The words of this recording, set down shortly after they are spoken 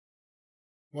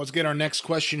Let's get our next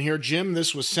question here, Jim.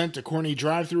 This was sent to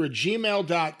CornyDriveThru at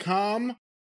gmail.com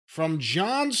from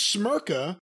John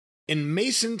Smirka in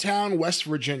Masontown, West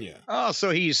Virginia. Oh,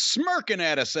 so he's smirking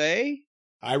at us, eh?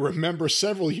 I remember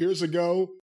several years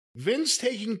ago, Vince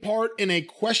taking part in a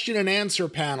question and answer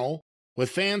panel with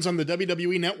fans on the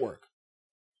WWE Network.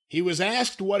 He was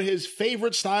asked what his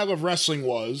favorite style of wrestling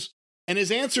was, and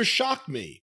his answer shocked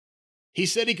me. He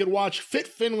said he could watch Fit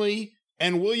Finlay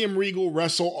and William Regal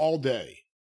wrestle all day.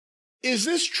 Is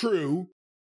this true,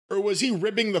 or was he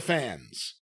ribbing the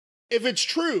fans? If it's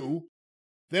true,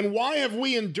 then why have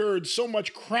we endured so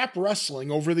much crap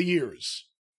wrestling over the years?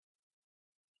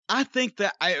 I think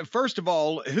that, first of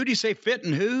all, who do you say Fit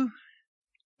and who?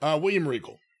 William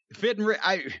Regal. Fit and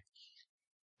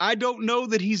I don't know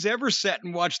that he's ever sat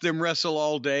and watched them wrestle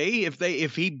all day.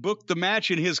 If he booked the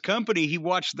match in his company, he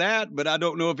watched that, but I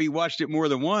don't know if he watched it more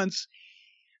than once.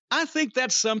 I think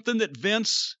that's something that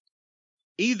Vince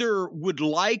either would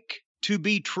like to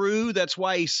be true, that's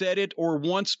why he said it, or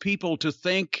wants people to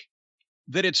think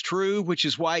that it's true, which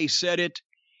is why he said it.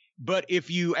 But if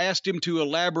you asked him to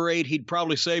elaborate, he'd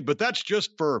probably say, but that's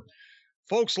just for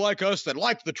folks like us that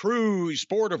like the true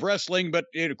sport of wrestling, but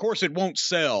of course it won't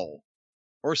sell,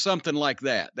 or something like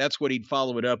that. That's what he'd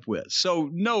follow it up with. So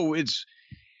no,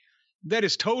 that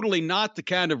is totally not the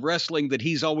kind of wrestling that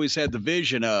he's always had the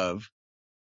vision of.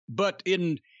 But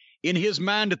in his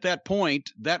mind at that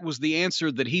point, that was the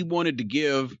answer that he wanted to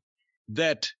give.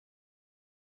 That,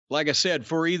 like I said,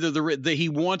 for either he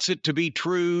wants it to be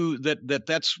true,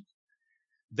 that's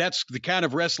the kind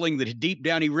of wrestling that deep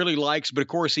down he really likes, but of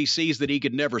course he sees that he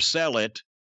could never sell it,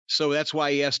 so that's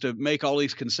why he has to make all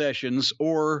these concessions,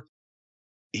 or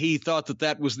he thought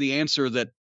that was the answer that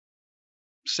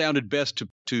sounded best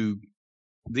to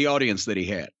the audience that he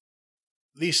had.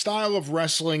 The style of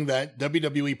wrestling that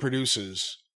WWE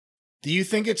produces, do you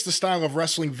think it's the style of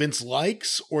wrestling Vince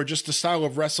likes, or just the style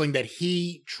of wrestling that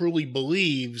he truly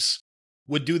believes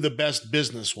would do the best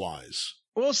business-wise?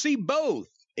 Well, see, both.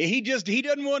 He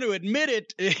doesn't want to admit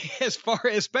it,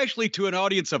 especially to an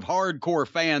audience of hardcore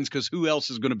fans, because who else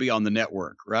is going to be on the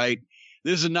network, right?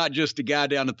 This is not just a guy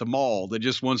down at the mall that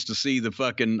just wants to see the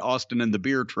fucking Austin and the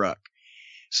beer truck.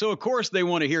 So, of course, they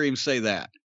want to hear him say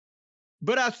that.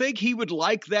 But I think he would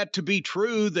like that to be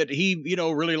true, that he,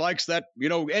 really likes that,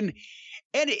 and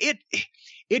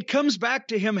it comes back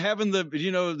to him having the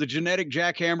genetic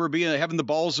jackhammer, having the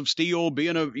balls of steel,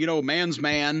 being a man's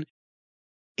man.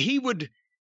 He would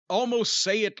almost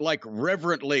say it like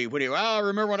reverently when I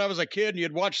remember when I was a kid and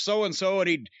you'd watch so-and-so and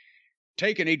he'd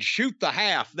shoot the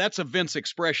half. That's a Vince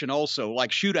expression also,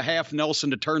 like shoot a half Nelson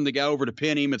to turn the guy over to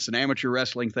pin him. It's an amateur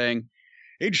wrestling thing.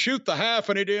 He'd shoot the half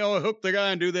and he'd hook the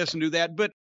guy and do this and do that.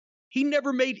 But he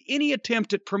never made any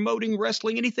attempt at promoting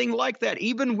wrestling, anything like that.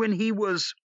 Even when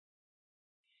his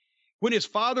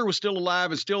father was still alive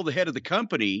and still the head of the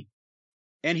company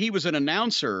and he was an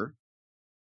announcer,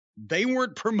 they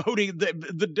weren't promoting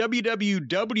the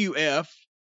WWF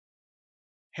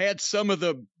had some of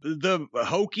the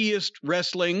hokiest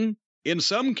wrestling in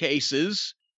some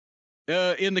cases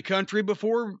in the country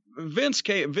before Vince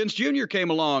Jr. came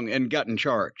along and got in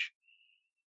charge.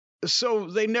 So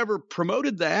they never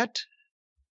promoted that,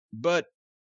 but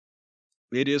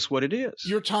it is what it is.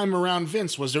 Your time around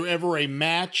Vince, was there ever a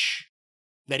match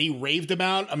that he raved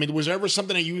about? I mean, was there ever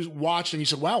something that you watched and you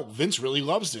said, wow, Vince really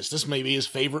loves this. This may be his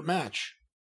favorite match?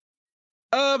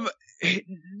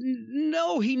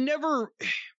 No, he never.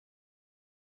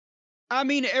 I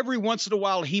mean, every once in a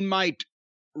while he might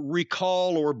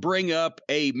recall or bring up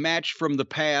a match from the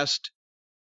past.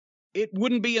 It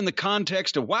wouldn't be in the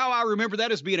context of, wow, I remember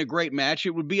that as being a great match.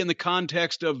 It would be in the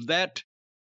context of that,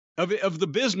 of the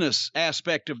business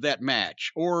aspect of that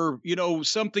match, or,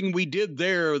 something we did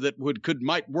there that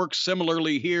might work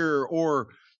similarly here, or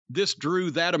this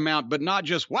drew that amount, but not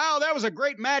just, wow, that was a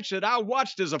great match that I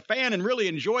watched as a fan and really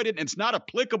enjoyed it. And it's not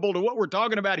applicable to what we're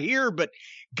talking about here, but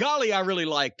golly, I really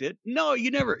liked it. No,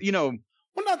 you never,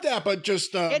 Well, not that, but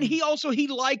just... And he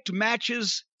liked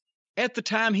matches at the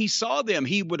time he saw them.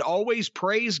 He would always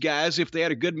praise guys if they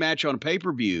had a good match on a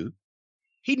pay-per-view.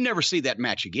 He'd never see that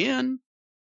match again.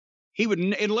 He would,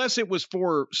 unless it was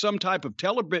for some type of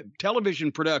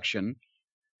television production.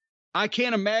 I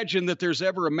can't imagine that there's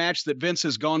ever a match that Vince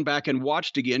has gone back and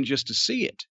watched again just to see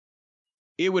it.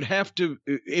 It would have to,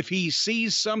 if he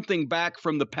sees something back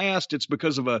from the past, it's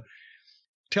because of a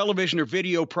television or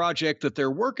video project that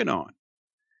they're working on.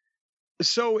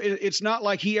 So it's not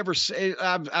like he ever,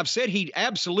 I've said he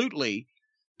absolutely,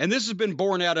 and this has been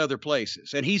borne out other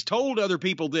places, and he's told other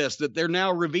people that they're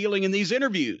now revealing in these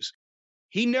interviews.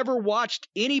 He never watched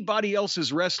anybody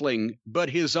else's wrestling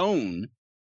but his own.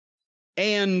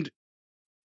 And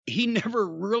he never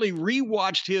really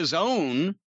rewatched his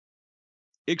own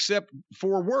except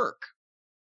for work.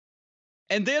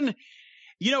 And then,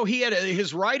 he had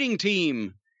his writing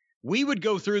team. We would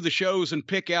go through the shows and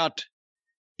pick out,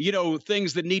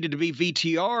 things that needed to be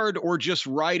VTR'd or just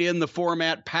write in the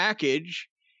format package.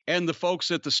 And the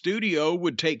folks at the studio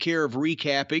would take care of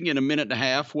recapping in a minute and a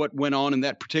half what went on in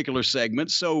that particular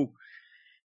segment. So,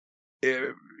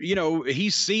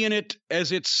 he's seeing it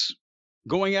as it's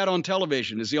going out on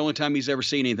television. Is the only time he's ever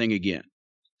seen anything again.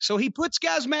 So he puts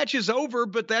guys' matches over,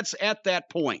 but that's at that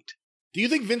point. Do you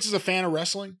think Vince is a fan of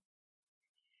wrestling?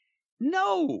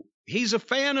 No, he's a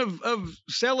fan of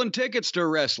selling tickets to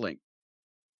wrestling.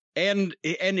 And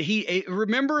he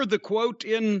remember the quote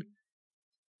in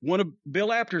one of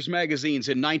Bill Apter's magazines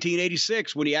in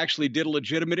 1986 when he actually did a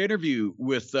legitimate interview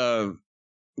with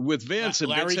Vince. And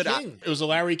Larry Vince said, King. It was a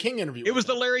Larry King interview. It was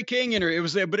the Larry King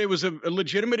interview. But it was a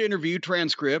legitimate interview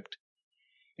transcript.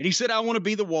 And he said, I want to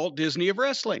be the Walt Disney of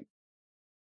wrestling.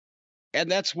 And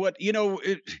that's what,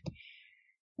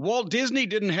 Walt Disney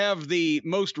didn't have the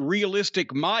most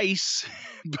realistic mice,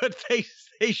 but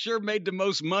they sure made the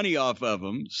most money off of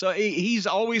them. So he's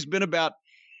always been about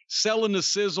selling the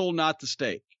sizzle, not the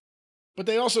steak. But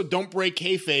they also don't break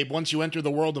kayfabe once you enter the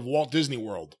world of Walt Disney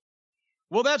World.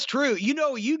 Well, that's true.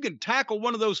 You can tackle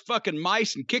one of those fucking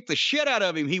mice and kick the shit out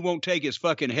of him. He won't take his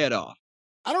fucking head off.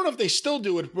 I don't know if they still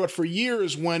do it, but for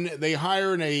years when they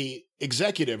hired a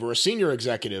executive or a senior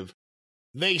executive,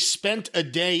 they spent a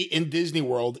day in Disney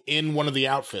World in one of the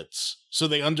outfits. So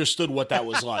they understood what that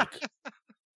was like.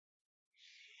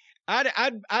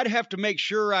 I'd have to make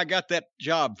sure I got that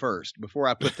job first before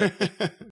I put that.